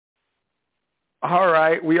All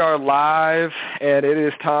right, we are live, and it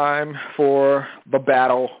is time for the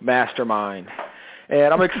Battle Mastermind.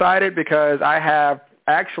 And I'm excited because I have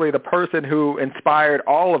actually the person who inspired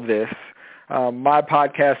all of this. My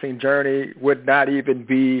podcasting journey would not even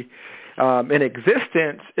be in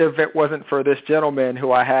existence if it wasn't for this gentleman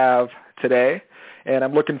who I have today. And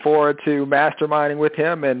I'm looking forward to masterminding with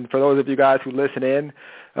him. And for those of you guys who listen in,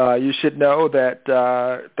 you should know that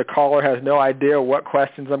the caller has no idea what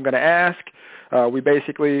questions I'm going to ask. We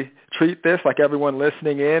basically treat this like everyone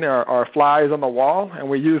listening in are flies on the wall, and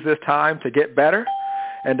we use this time to get better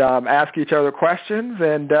and ask each other questions,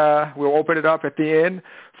 and we'll open it up at the end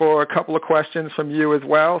for a couple of questions from you as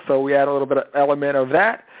well, so we add a little bit of element of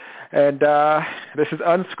that. And this is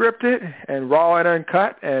unscripted and raw and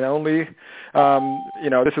uncut, and only,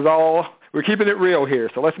 this is all, we're keeping it real here,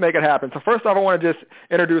 so let's make it happen. So first off, I want to just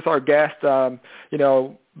introduce our guest.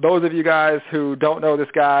 Those of you guys who don't know this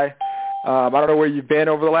guy, I don't know where you've been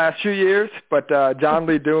over the last few years, but John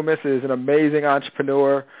Lee Dumas is an amazing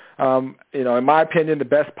entrepreneur, in my opinion, the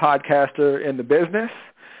best podcaster in the business,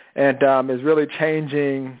 and is really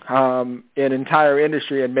changing an entire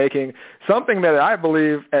industry and making something that I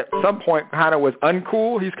believe at some point kind of was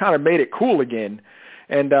uncool. He's kind of made it cool again,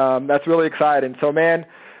 and that's really exciting. So, man,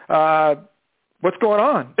 what's going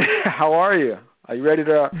on? How are you? Are you ready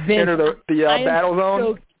to enter the battle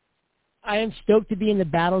zone? I am stoked to be in the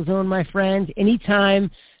battle zone, my friend.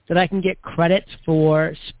 Anytime that I can get credit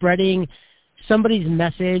for spreading somebody's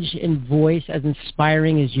message and voice as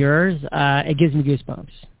inspiring as yours, it gives me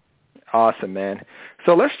goosebumps. Awesome, man.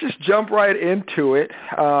 So let's just jump right into it.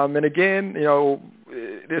 And again,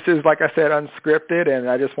 this is, like I said, unscripted, and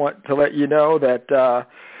I just want to let you know that,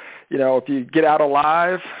 if you get out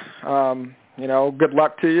alive, good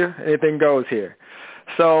luck to you. Anything goes here.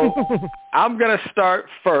 So I'm going to start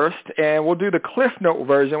first, and we'll do the Cliff Note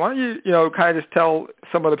version. Why don't you, kind of just tell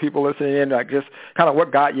some of the people listening in, like just kind of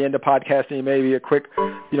what got you into podcasting, maybe a quick,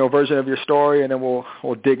 version of your story, and then we'll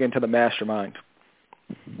dig into the mastermind.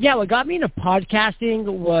 Yeah, what got me into podcasting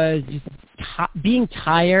was just being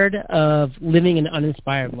tired of living an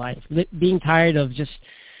uninspired life, being tired of just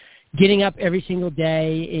getting up every single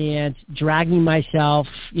day and dragging myself,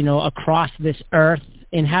 across this earth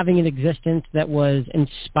and having an existence that was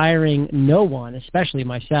inspiring no one, especially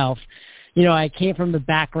myself. I came from the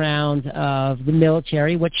background of the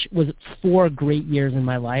military, which was 4 great years in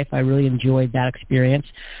my life. I really enjoyed that experience.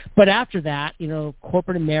 But after that,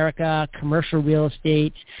 corporate America, commercial real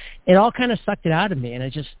estate, it all kind of sucked it out of me. And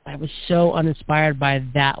I was so uninspired by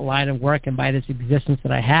that line of work and by this existence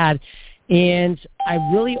that I had. And I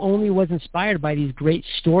really only was inspired by these great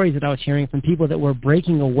stories that I was hearing from people that were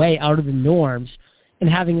breaking away out of the norms and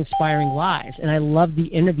having inspiring lives. And I loved the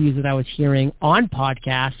interviews that I was hearing on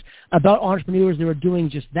podcasts about entrepreneurs that were doing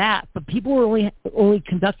just that. But people were only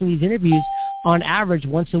conducting these interviews on average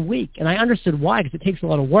once a week. And I understood why, because it takes a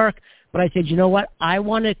lot of work. But I said, you know what? I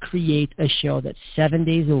want to create a show that's 7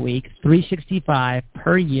 days a week, 365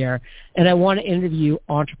 per year, and I want to interview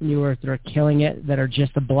entrepreneurs that are killing it, that are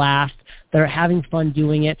just a blast, that are having fun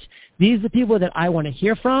doing it. These are the people that I want to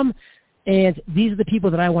hear from, and these are the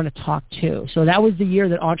people that I want to talk to. So that was the year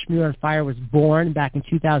that Entrepreneur on Fire was born, back in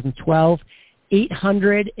 2012.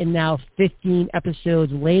 815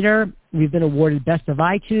 episodes later, we've been awarded Best of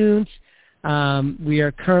iTunes. We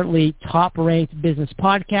are currently top-ranked business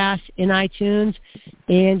podcast in iTunes,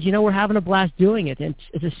 and, we're having a blast doing it.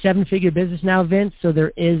 It's a 7-figure business now, Vince, so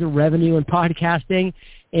there is revenue in podcasting,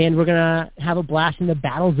 and we're going to have a blast in the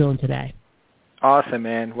battle zone today. Awesome,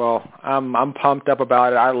 man. Well, I'm pumped up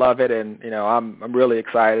about it. I love it, and I'm really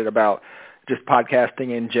excited about just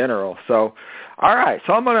podcasting in general. So, all right.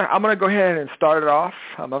 So I'm gonna go ahead and start it off.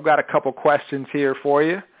 I've got a couple questions here for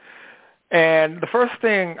you, and the first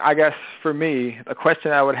thing, I guess, for me, the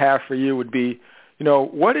question I would have for you would be,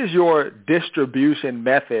 what is your distribution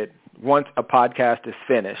method once a podcast is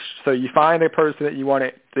finished? So you find a person that you want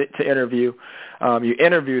to interview, you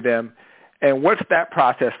interview them. And what's that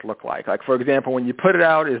process look like? Like, for example, when you put it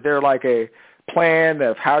out, is there like a plan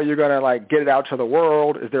of how you're going to get it out to the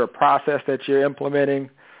world? Is there a process that you're implementing?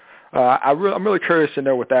 I'm really curious to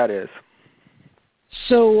know what that is.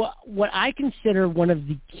 So what I consider one of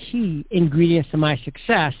the key ingredients to my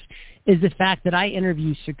success is the fact that I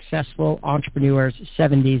interview successful entrepreneurs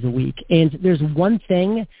 7 days a week. And there's one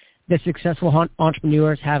thing that successful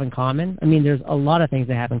entrepreneurs have in common. I mean, there's a lot of things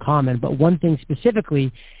they have in common, but one thing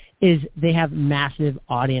specifically is they have massive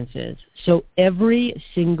audiences. So every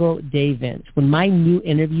single day, Vince, when my new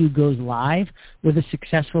interview goes live with a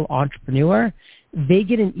successful entrepreneur, they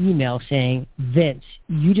get an email saying, Vince,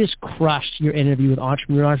 you just crushed your interview with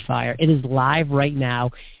Entrepreneur on Fire. It is live right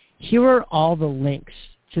now. here are all the links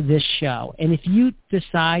to this show. And if you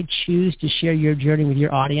choose to share your journey with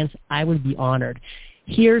your audience, I would be honored.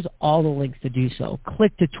 Here's all the links to do so.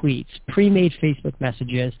 Click to tweets, pre-made Facebook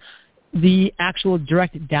messages, the actual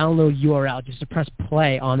direct download URL, just to press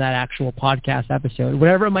play on that actual podcast episode.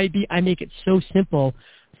 Whatever it might be, I make it so simple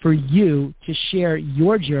for you to share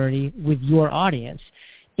your journey with your audience.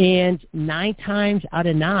 And 9 times out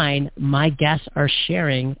of 9, my guests are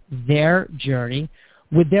sharing their journey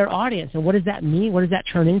with their audience. And what does that mean? What does that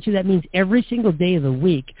turn into? That means every single day of the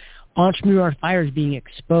week, Entrepreneur on Fire is being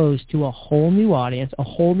exposed to a whole new audience, a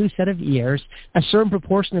whole new set of ears, a certain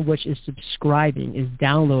proportion of which is subscribing, is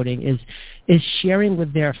downloading, is sharing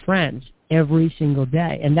with their friends every single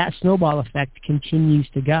day. And that snowball effect continues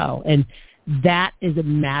to go. And that is a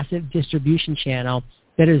massive distribution channel.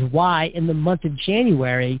 That is why in the month of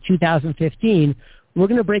January 2015, we're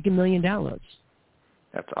going to break 1 million downloads.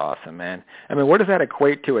 That's awesome, man. I mean, what does that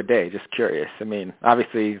equate to a day? Just curious. I mean,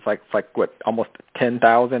 obviously, it's like what, almost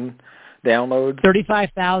 10,000 downloads?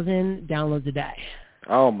 35,000 downloads a day.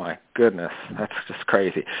 Oh, my goodness. That's just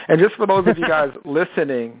crazy. And just for those of you guys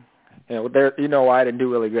listening, I didn't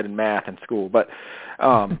do really good in math in school, but,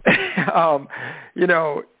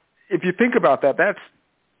 if you think about that, that's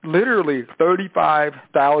literally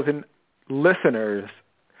 35,000 listeners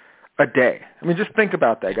a day. I mean, just think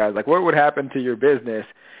about that, guys. Like, what would happen to your business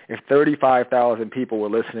if 35,000 people were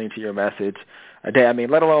listening to your message a day? I mean,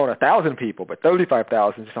 let alone 1,000 people, but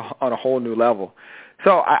 35,000 just on a whole new level.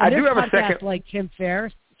 So I do have a second. Like Tim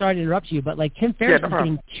Ferriss, sorry to interrupt you, but like Tim Ferriss is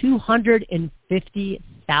getting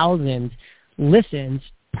 250,000 listens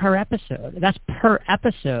per episode. That's per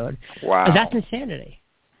episode. Wow. That's insanity.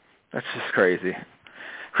 That's just crazy.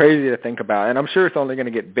 Crazy to think about. And I'm sure it's only going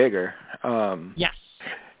to get bigger. Yes.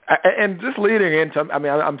 And just leading into, I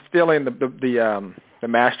mean, I'm stealing the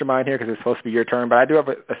mastermind here because it's supposed to be your turn, but I do have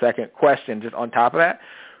a second question just on top of that.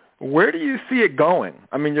 Where do you see it going?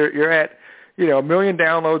 I mean, you're at, 1 million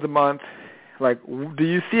downloads a month. Like, do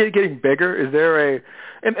you see it getting bigger? Is there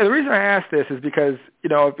and the reason I ask this is because,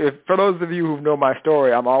 if for those of you who know my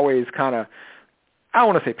story, I'm always kind of, I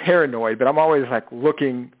don't want to say paranoid, but I'm always like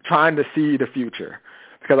trying to see the future.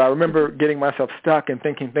 Because I remember getting myself stuck and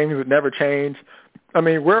thinking things would never change. I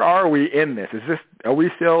mean, where are we in this? Are we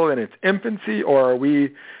still in its infancy, or are we,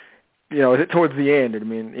 is it towards the end? I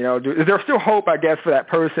mean, is there still hope, I guess, for that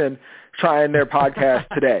person trying their podcast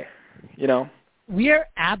today? We are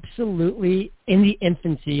absolutely in the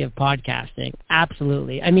infancy of podcasting.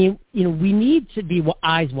 Absolutely. I mean, we need to be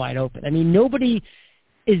eyes wide open. I mean, nobody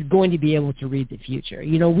is going to be able to read the future.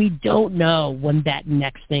 We don't know when that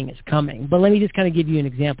next thing is coming. But let me just kind of give you an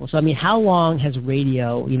example. So, I mean, how long has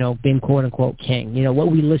radio, been quote unquote king?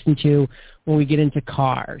 What we listen to when we get into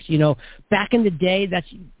cars. Back in the day, that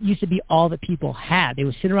used to be all that people had. They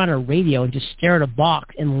would sit around a radio and just stare at a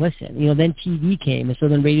box and listen. Then TV came, and so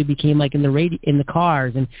then radio became like in the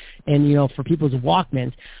cars and for people's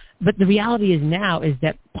Walkmans. But the reality is now is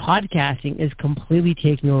that podcasting is completely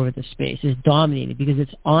taking over the space, is dominating because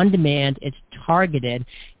it's on demand, it's targeted,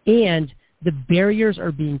 and the barriers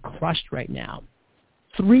are being crushed right now.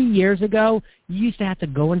 3 years ago, you used to have to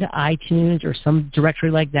go into iTunes or some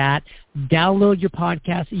directory like that, download your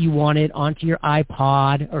podcast that you wanted onto your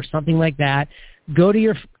iPod or something like that, go to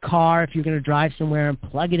your car if you're going to drive somewhere and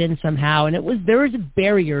plug it in somehow. And there was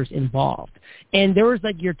barriers involved. And there was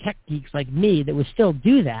like your tech geeks like me that would still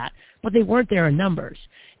do that, but they weren't there in numbers.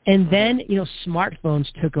 And then,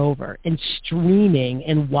 smartphones took over, and streaming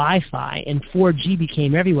and Wi-Fi and 4G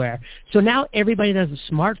became everywhere. So now everybody that has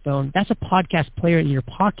a smartphone, that's a podcast player in your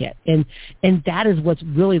pocket. And that is what's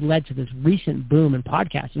really led to this recent boom in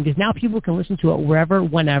podcasting, because now people can listen to it wherever,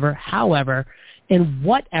 whenever, however, and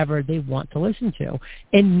whatever they want to listen to.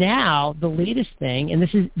 And now the latest thing, and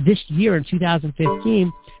this is this year in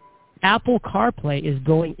 2015, Apple CarPlay is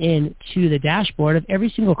going into the dashboard of every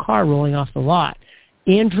single car rolling off the lot.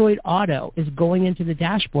 Android Auto is going into the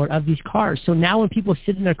dashboard of these cars. So now when people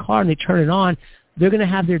sit in their car and they turn it on, they're going to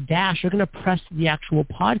have their dash, they're going to press the actual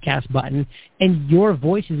podcast button, and your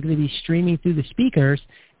voice is going to be streaming through the speakers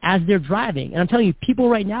as they're driving. And I'm telling you, people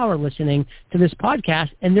right now are listening to this podcast,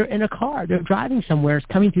 and they're in a car. They're driving somewhere. It's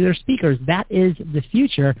coming through their speakers. That is the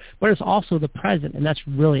future, but it's also the present, and that's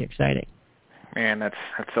really exciting. Man, that's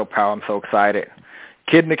so powerful. I'm so excited.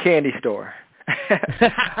 Kid in the candy store.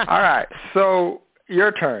 All right, so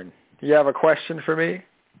your turn. You have a question for me?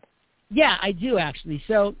 Yeah, I do actually.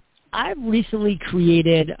 So I've recently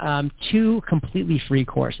created 2 completely free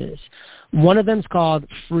courses. One of them is called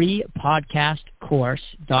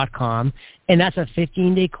freepodcastcourse.com, and that's a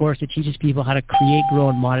 15-day course that teaches people how to create, grow,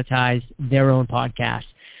 and monetize their own podcast.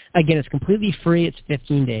 Again, it's completely free. It's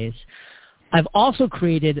 15 days. I've also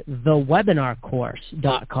created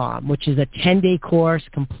thewebinarcourse.com, which is a 10-day course,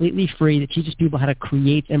 completely free, that teaches people how to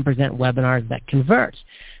create and present webinars that convert.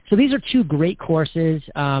 So these are two great courses.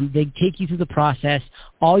 They take you through the process.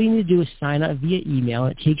 All you need to do is sign up via email,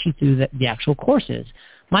 and it takes you through the actual courses.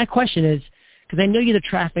 My question is, because I know you're the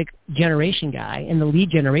traffic generation guy and the lead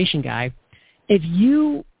generation guy, if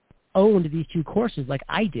you owned these two courses like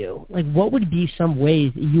I do, like what would be some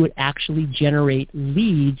ways that you would actually generate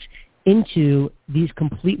leads into these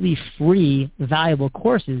completely free, valuable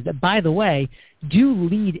courses that, by the way, do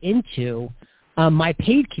lead into my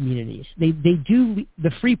paid communities? They do. The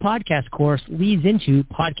free podcast course leads into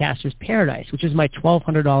Podcasters Paradise, which is my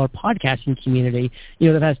 $1,200 podcasting community.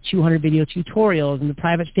 That has 200 video tutorials and the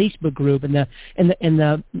private Facebook group and the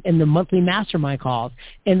monthly mastermind calls.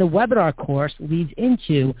 And the webinar course leads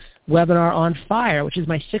into Webinar on Fire, which is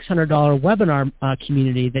my $600 webinar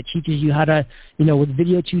community that teaches you how to, with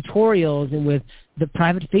video tutorials and with the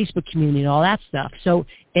private Facebook community and all that stuff. So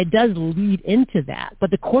it does lead into that.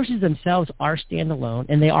 But the courses themselves are standalone,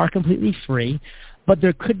 and they are completely free. But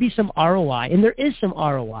there could be some ROI, and there is some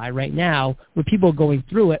ROI right now with people going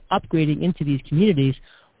through it, upgrading into these communities.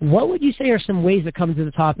 What would you say are some ways that come to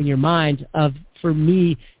the top in your mind for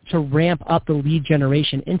me to ramp up the lead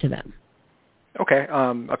generation into them? Okay,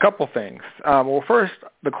 a couple things. Well, first,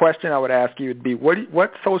 the question I would ask you would be,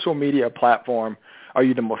 what social media platform are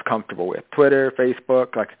you the most comfortable with? Twitter,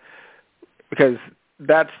 Facebook, because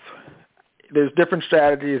there's different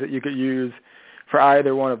strategies that you could use for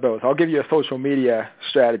either one of those. I'll give you a social media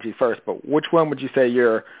strategy first, but which one would you say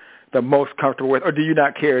you're the most comfortable with, or do you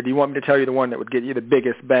not care? Do you want me to tell you the one that would get you the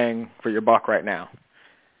biggest bang for your buck right now?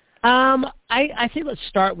 I think let's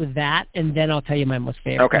start with that, and then I'll tell you my most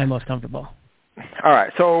favorite, my most comfortable. All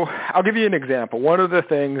right, so I'll give you an example. One of the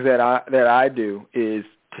things that I do is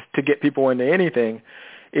to get people into anything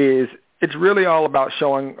is it's really all about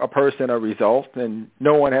showing a person a result, and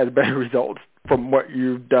no one has better results from what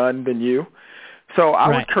you've done than you. So I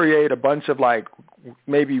would create a bunch of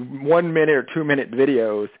maybe 1 minute or 2 minute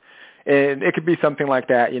videos, and it could be something like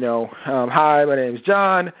that. Hi, my name is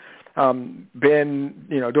John. Been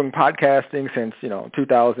doing podcasting since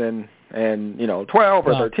 2012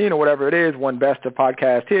 or 13 or whatever it is. One best of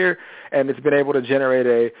podcast here, and it's been able to generate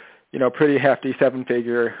a pretty hefty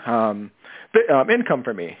 7-figure income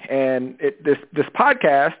for me. And this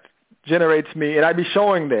podcast generates me, and I'd be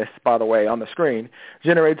showing this, by the way, on the screen,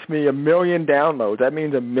 generates me 1 million downloads. That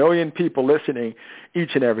means 1 million people listening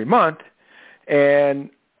each and every month. And,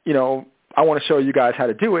 I want to show you guys how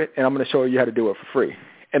to do it, and I'm going to show you how to do it for free.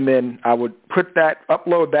 And then I would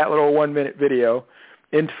upload that little 1 minute video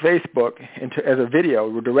into Facebook as a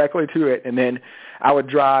video directly to it, and then I would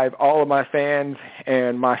drive all of my fans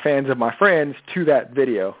and my fans of my friends to that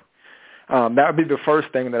video. That would be the first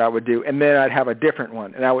thing that I would do, and then I'd have a different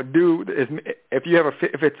one. And I would do if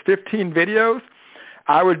it's 15 videos,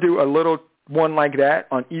 I would do a little one like that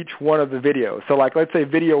on each one of the videos. So let's say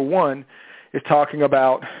video 1 is talking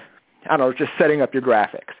about just setting up your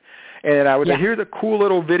graphics. And I would say, here's a cool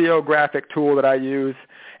little video graphic tool that I use,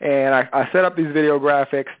 and I set up these video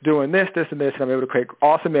graphics doing this, and this, and I'm able to create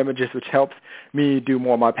awesome images, which helps me do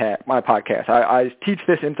more of my podcast. I teach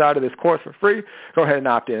this inside of this course for free. Go ahead and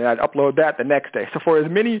opt in, and I'd upload that the next day. So for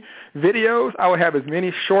as many videos, I would have as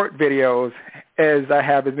many short videos as I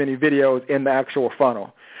have as many videos in the actual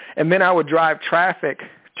funnel. And then I would drive traffic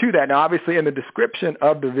to that. Now, obviously, in the description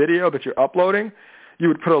of the video that you're uploading, you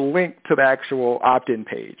would put a link to the actual opt-in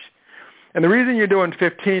page. And the reason you're doing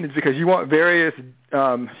 15 is because you want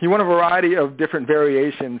a variety of different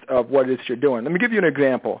variations of what it is you're doing. Let me give you an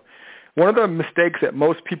example. One of the mistakes that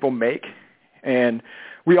most people make, and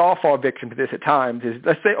we all fall victim to this at times, is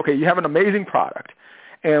let's say, okay, you have an amazing product,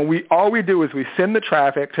 and all we do is we send the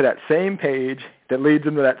traffic to that same page that leads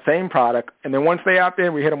them to that same product, and then once they opt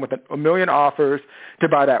in, we hit them with 1 million offers to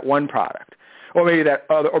buy that one product, or maybe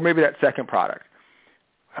that second product.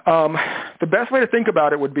 The best way to think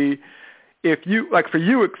about it would be, if you, for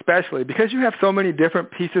you especially, because you have so many different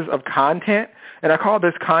pieces of content, and I call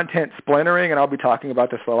this content splintering, and I'll be talking about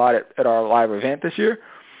this a lot at our live event this year,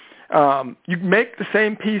 you make the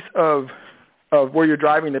same piece of where you're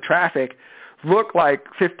driving the traffic look like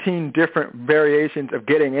 15 different variations of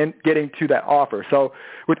getting to that offer. So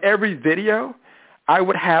with every video, I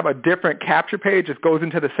would have a different capture page that goes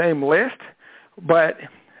into the same list, but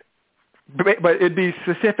it'd be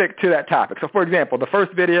specific to that topic. So, for example, the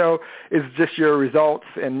first video is just your results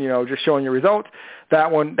and, just showing your results.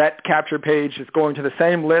 That capture page is going to the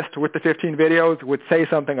same list with the 15 videos, would say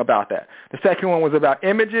something about that. The second one was about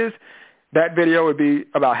images. that video would be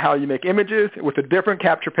about how you make images with a different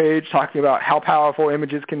capture page talking about how powerful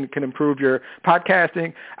images can improve your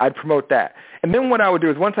podcasting. I'd promote that. And then what I would do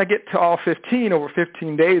is once I get to all 15 over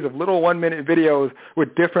 15 days of little 1-minute videos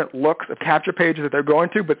with different looks of capture pages that they're going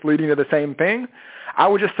to but leading to the same thing, I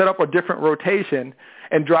would just set up a different rotation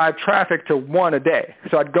and drive traffic to one a day.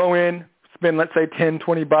 So I'd go in, spend, let's say, $10,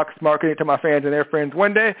 $20 marketing to my fans and their friends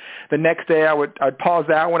one day. The next day I'd pause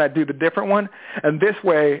that one, I'd do the different one. And this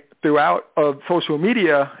way, throughout of social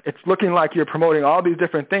media, it's looking like you're promoting all these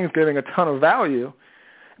different things, giving a ton of value,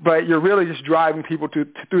 but you're really just driving people through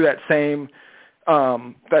that same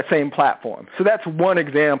platform. So that's one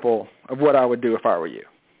example of what I would do if I were you.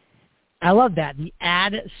 I love that. The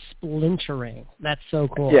ad splintering. That's so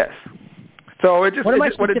cool. Yes. So it just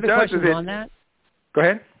what it does is on that? Go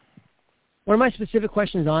ahead. One of my specific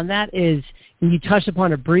questions on that is, and you touched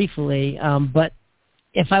upon it briefly, but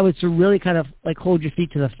if I was to really kind of like hold your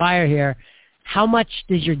feet to the fire here, how much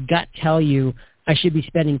does your gut tell you I should be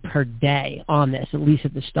spending per day on this, at least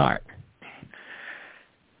at the start?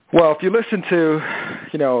 Well, if you listen to,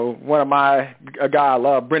 a guy I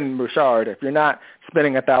love, Brendon Burchard, if you're not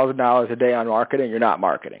spending $1,000 a day on marketing, you're not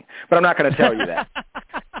marketing. But I'm not going to tell you that.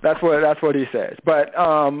 That's what he says. But,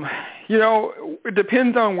 it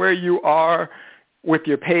depends on where you are with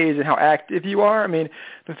your page and how active you are. I mean,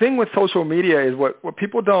 the thing with social media is what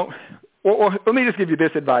people don't or let me just give you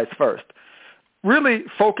this advice first. Really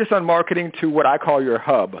focus on marketing to what I call your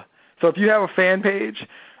hub. So if you have a fan page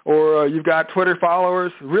or you've got Twitter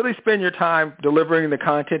followers, really spend your time delivering the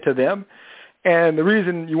content to them. And the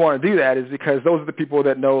reason you want to do that is because those are the people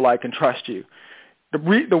that know, like, and trust you.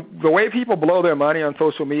 The way people blow their money on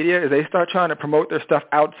social media is they start trying to promote their stuff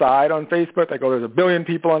outside on Facebook. They go, there's 1 billion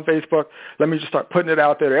people on Facebook. Let me just start putting it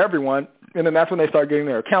out there to everyone. And then that's when they start getting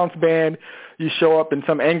their accounts banned. You show up in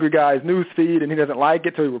some angry guy's news feed and he doesn't like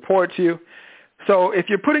it, so he reports you. So if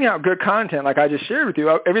you're putting out good content like I just shared with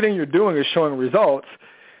you, everything you're doing is showing results.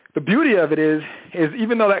 The beauty of it is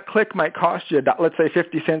even though that click might cost you, let's say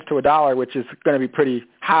 50 cents to $1, which is going to be pretty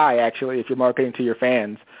high actually if you're marketing to your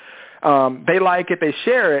fans, they like it, they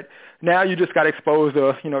share it. Now you just got exposed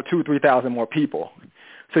to 2,000 or 3,000 more people.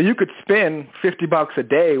 So you could spend $50 a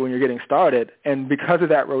day when you're getting started, and because of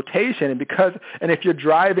that rotation, and if you're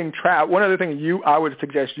driving traffic, one other thing I would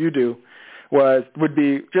suggest you do would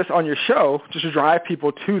be just on your show, just to drive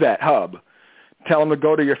people to that hub. Tell them to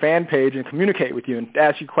go to your fan page and communicate with you and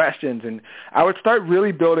ask you questions. And I would start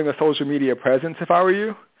really building a social media presence if I were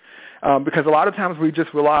you, because a lot of times we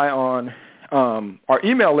just rely on our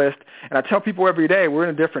email list, and I tell people every day we're in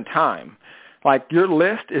a different time. Like your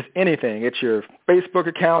list is anything. It's your Facebook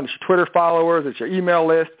account, it's your Twitter followers, it's your email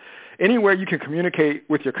list. Anywhere you can communicate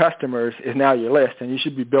with your customers is now your list, and you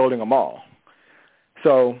should be building them all.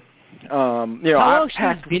 So, how long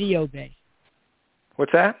should this video be?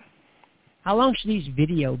 What's that? How long should these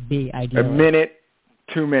video be, ideally? 1 minute,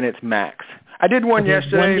 2 minutes max. I did one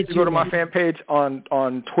yesterday. If you go to my fan page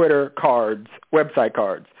on Twitter cards, website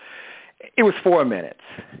cards, it was 4 minutes.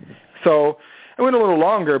 So it went a little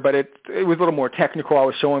longer, but it was a little more technical. I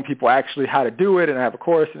was showing people actually how to do it, and I have a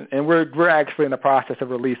course, and we're actually in the process of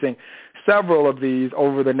releasing several of these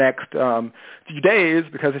over the next few days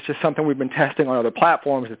because it's just something we've been testing on other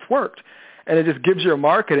platforms. It's worked. And it just gives your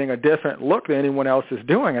marketing a different look than anyone else is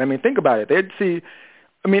doing. And, I mean, think about it. They'd see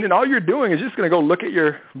 – and all you're doing is just going to go look at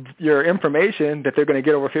your information that they're going to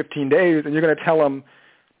get over 15 days, and you're going to tell them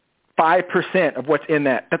 5% of what's in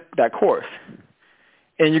that course.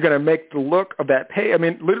 And you're going to make the look of that page. I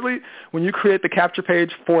mean, literally, when you create the capture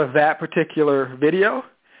page for that particular video,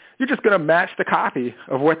 you're just going to match the copy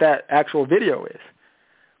of what that actual video is.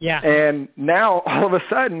 Yeah. And now, all of a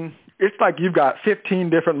sudden – it's like you've got 15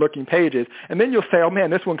 different looking pages, and then you'll say, oh, man,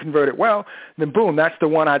 this one converted well. Then, boom, that's the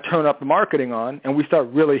one I turn up the marketing on, and we start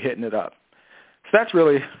really hitting it up. So that's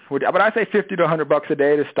really – but I say $50 to $100 a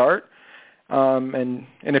day to start. And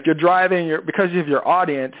if you're driving because of your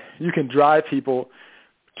audience, you can drive people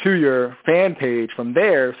to your fan page from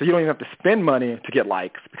there, so you don't even have to spend money to get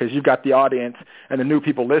likes because you've got the audience and the new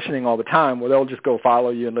people listening all the time. Well, they'll just go follow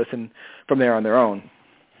you and listen from there on their own.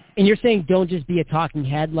 And you're saying don't just be a talking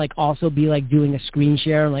head, like also be like doing a screen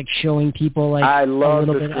share, like showing people like I love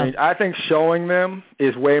a the screen. I think showing them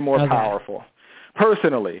is way more powerful,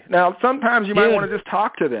 personally. Now, sometimes you might want to just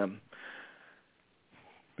talk to them.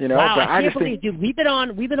 Wow, but I can't believe, dude, we've been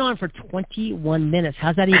on for 21 minutes.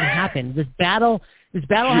 How's that even happen? This battle has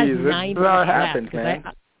 9 minutes left. Man.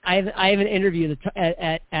 I have an interview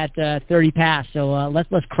at 30 past, so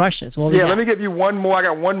let's crush this. Let me give you one more. I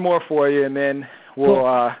got one more for you, and then we'll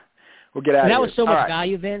get out of here. That was so much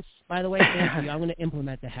value, Vince. By the way, thank you. I'm going to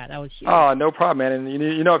implement that. That was huge. Oh, no problem, man. And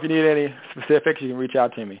you know, if you need any specifics, you can reach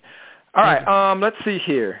out to me. All right. Let's see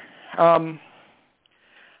here. There's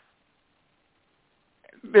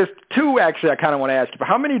two, actually, I kind of want to ask you. But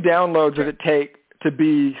how many downloads does it take to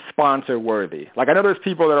be sponsor worthy? Like, I know there's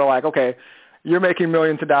people that are like, okay, you're making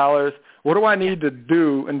millions of dollars. What do I need to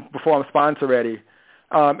do before I'm sponsor ready?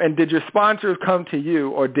 And did your sponsors come to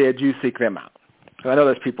you, or did you seek them out? So I know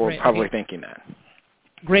there's people probably thinking that.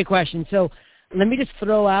 Great question. So let me just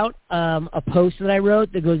throw out a post that I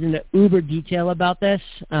wrote that goes into uber detail about this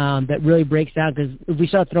that really breaks down, because if we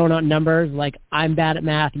start throwing out numbers like I'm bad at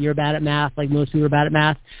math, you're bad at math, like most people are bad at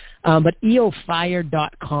math, but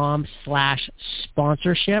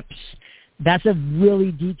eofire.com/sponsorships, that's a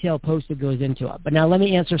really detailed post that goes into it. But now let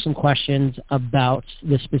me answer some questions about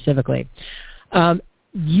this specifically.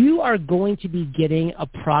 You are going to be getting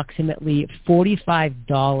approximately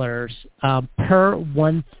 $45 per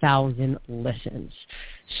 1,000 listens.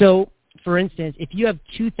 So, for instance, if you have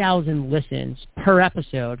 2,000 listens per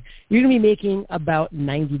episode, you're going to be making about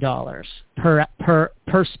 $90 per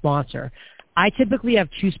sponsor. I typically have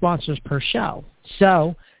 2 sponsors per show.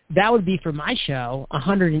 So that would be for my show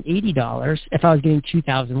 $180 if I was getting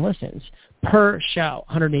 2,000 listens. Per show,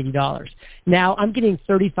 $180. Now, I'm getting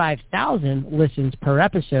 35,000 listens per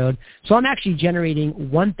episode, so I'm actually generating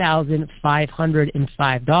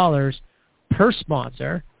 $1,505 per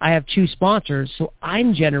sponsor. I have 2 sponsors, so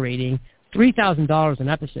I'm generating $3,000 an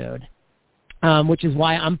episode, which is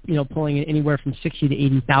why I'm pulling in anywhere from $60,000 to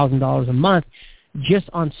 $80,000 a month just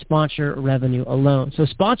on sponsor revenue alone. So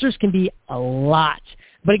sponsors can be a lot,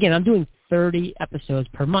 but again, I'm doing 30 episodes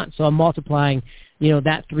per month, so I'm multiplying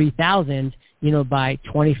that 3,000, by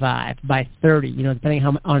 25, by 30, depending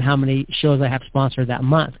on how many shows I have sponsored that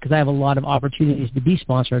month, because I have a lot of opportunities to be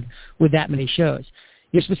sponsored with that many shows.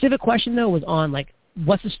 Your specific question, though, was on,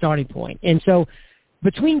 what's the starting point? And so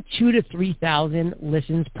between 2,000 to 3,000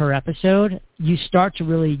 listens per episode, you start to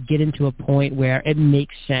really get into a point where it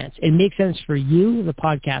makes sense. It makes sense for you, the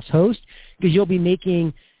podcast host, because you'll be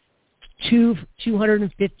making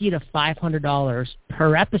 $250 to $500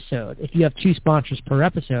 per episode if you have 2 sponsors per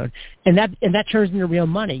episode, and that turns into real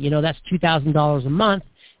money. That's $2,000 a month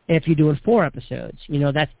if you're doing 4 episodes.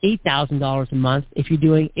 That's $8,000 a month if you're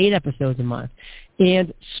doing 8 episodes a month.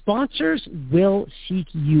 And sponsors will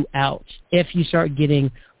seek you out if you start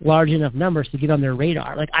getting large enough numbers to get on their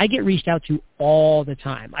radar. Like, I get reached out to all the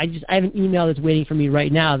time. I have an email that's waiting for me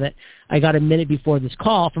right now that I got a minute before this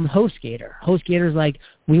call from HostGator. HostGator's like,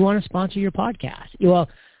 we want to sponsor your podcast. Well,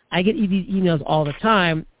 I get these emails all the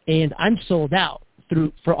time, and I'm sold out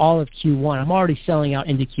for all of Q1. I'm already selling out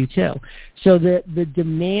into Q2. So the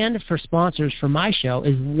demand for sponsors for my show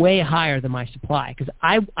is way higher than my supply, because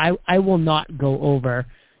I will not go over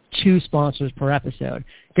 2 sponsors per episode,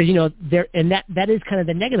 because that is kind of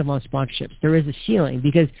the negative on sponsorships. There is a ceiling,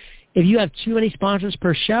 because if you have too many sponsors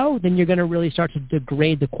per show, then you're going to really start to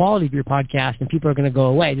degrade the quality of your podcast, and people are going to go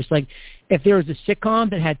away. Just like if there was a sitcom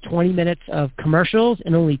that had 20 minutes of commercials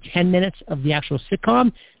and only 10 minutes of the actual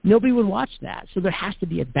sitcom, nobody would watch that. So there has to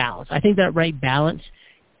be a balance. I think that right balance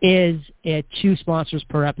is 2 sponsors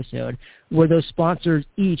per episode, where those sponsors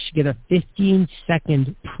each get a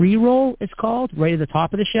 15-second pre-roll, it's called, right at the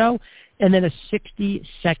top of the show, and then a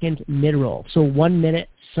 60-second mid-roll. So 1 minute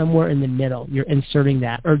somewhere in the middle, you're inserting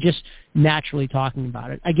that, or just naturally talking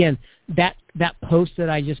about it. Again, that post that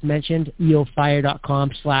I just mentioned,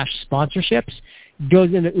 eofire.com/sponsorships,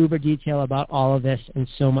 goes into uber detail about all of this and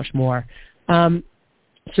so much more.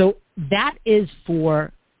 So that is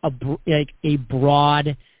for a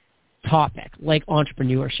broad topic like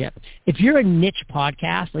entrepreneurship. If you're a niche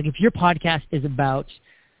podcast, like if your podcast is about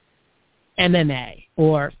MMA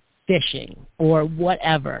or fishing or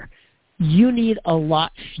whatever, you need a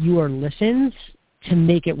lot fewer listens to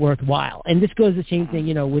make it worthwhile. And this goes the same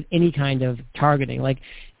thing, with any kind of targeting. Like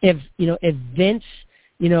if Vince,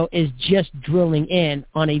 is just drilling in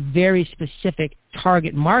on a very specific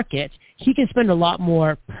target market, he can spend a lot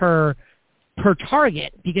more per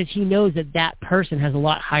target, because he knows that person has a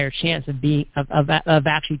lot higher chance of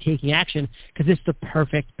actually taking action, because it's the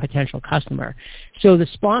perfect potential customer. So the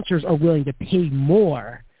sponsors are willing to pay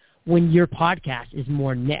more when your podcast is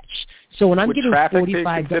more niche. So when I'm getting 45, would traffic be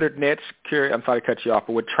considered niche? I'm sorry to cut you off,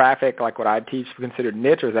 but would traffic, like what I teach, be considered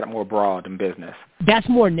niche, or is that more broad in business? That's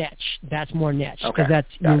more niche. Because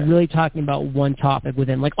you're really talking about one topic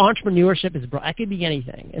within. Like entrepreneurship is broad. That could be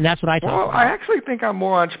anything, and that's what I talk about. Well, I actually think I'm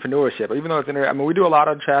more entrepreneurship, even though it's we do a lot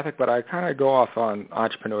on traffic, but I kind of go off on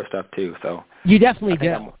entrepreneur stuff too. So you definitely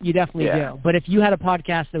do. You definitely do. But if you had a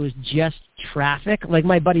podcast that was just traffic, like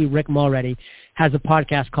my buddy Rick Mulready has a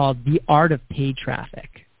podcast called The Art of Paid Traffic.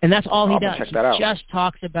 And that's all he does. Check that out. He just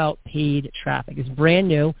talks about paid traffic. It's brand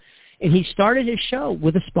new. And he started his show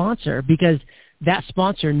with a sponsor because that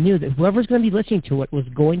sponsor knew that whoever's going to be listening to it was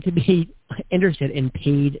going to be interested in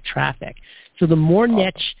paid traffic. So the more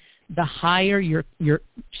niche, the higher your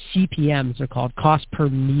CPMs are called, cost per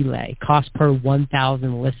mille, cost per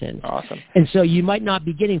 1,000 listens. Awesome. And so you might not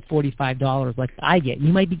be getting $45 like I get.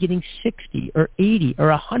 You might be getting $60 or $80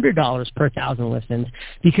 or $100 per 1,000 listens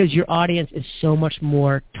because your audience is so much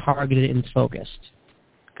more targeted and focused.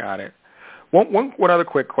 Got it. One other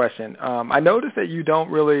quick question. I noticed that you don't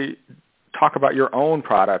really talk about your own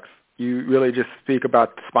products. You really just speak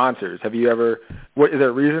about the sponsors. Have you ever? Is there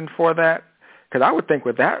a reason for that? Because I would think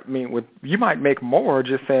with that, you might make more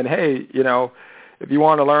just saying, hey, if you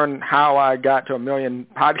want to learn how I got to 1 million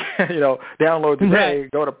podcast, downloads a day,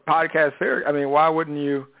 go to Podcast Fair. Why wouldn't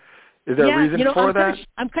you? Is there a reason for that?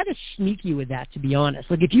 I'm kind of sneaky with that, to be honest.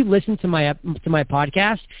 Like if you listen to my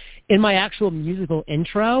podcast, in my actual musical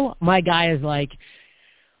intro, my guy is like,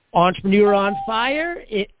 Entrepreneur on Fire.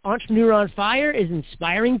 Entrepreneur on Fire is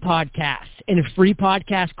inspiring podcasts, and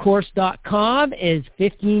freepodcastcourse.com is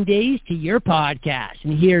 15 days to your podcast.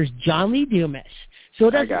 And here's John Lee Dumas. So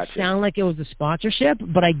it doesn't sound like it was a sponsorship,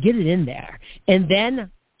 but I get it in there. And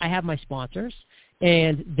then I have my sponsors,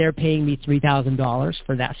 and they're paying me $3,000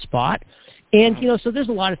 for that spot. And, so there's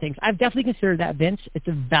a lot of things. I've definitely considered that, Vince. It's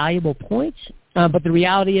a valuable point. But the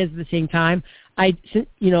reality is at the same time,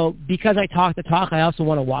 because I talk the talk, I also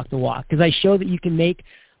want to walk the walk. Because I show that you can make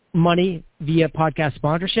money via podcast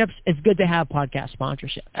sponsorships. It's good to have podcast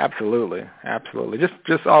sponsorships. Absolutely.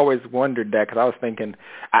 Just always wondered that because I was thinking,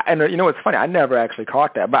 and it's funny, I never actually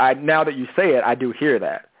caught that. But now that you say it, I do hear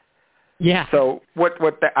that. Yeah. So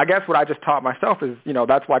I guess what I just taught myself is,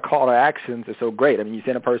 that's why call to actions are so great. You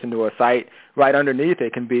send a person to a site, right underneath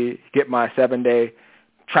it can be get my 7-day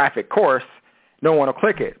traffic course. No one will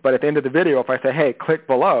click it. But at the end of the video, if I say, hey, click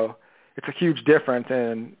below, it's a huge difference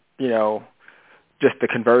in, just the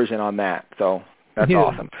conversion on that. So that's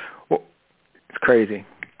awesome. Well, it's crazy.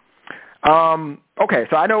 Okay,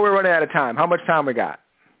 so I know we're running out of time. How much time we got?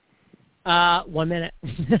 1 minute.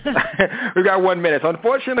 We've got 1 minute. So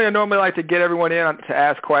unfortunately, I normally like to get everyone in to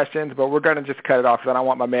ask questions, but we're going to just cut it off because I don't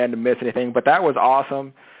want my man to miss anything. But that was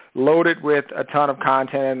awesome, loaded with a ton of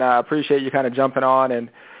content, and I appreciate you kind of jumping on and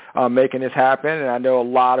making this happen. And I know a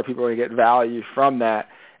lot of people are going to get value from that.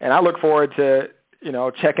 And I look forward to,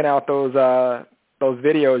 checking out those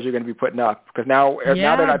videos you're going to be putting up because now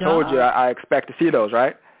that I told you, I expect to see those,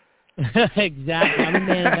 right? Exactly. I'm a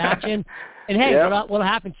man of action. And hey, what'll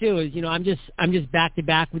happen too is I'm just back to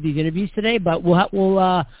back with these interviews today, but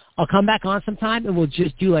I'll come back on sometime and we'll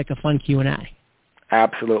just do like a fun Q&A.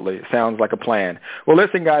 Absolutely, sounds like a plan. Well,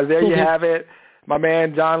 listen, guys, there you have it. My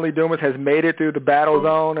man John Lee Dumas has made it through the Battle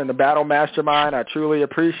Zone and the Battle Mastermind. I truly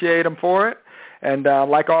appreciate him for it. And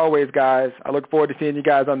like always, guys, I look forward to seeing you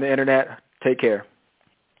guys on the internet. Take care.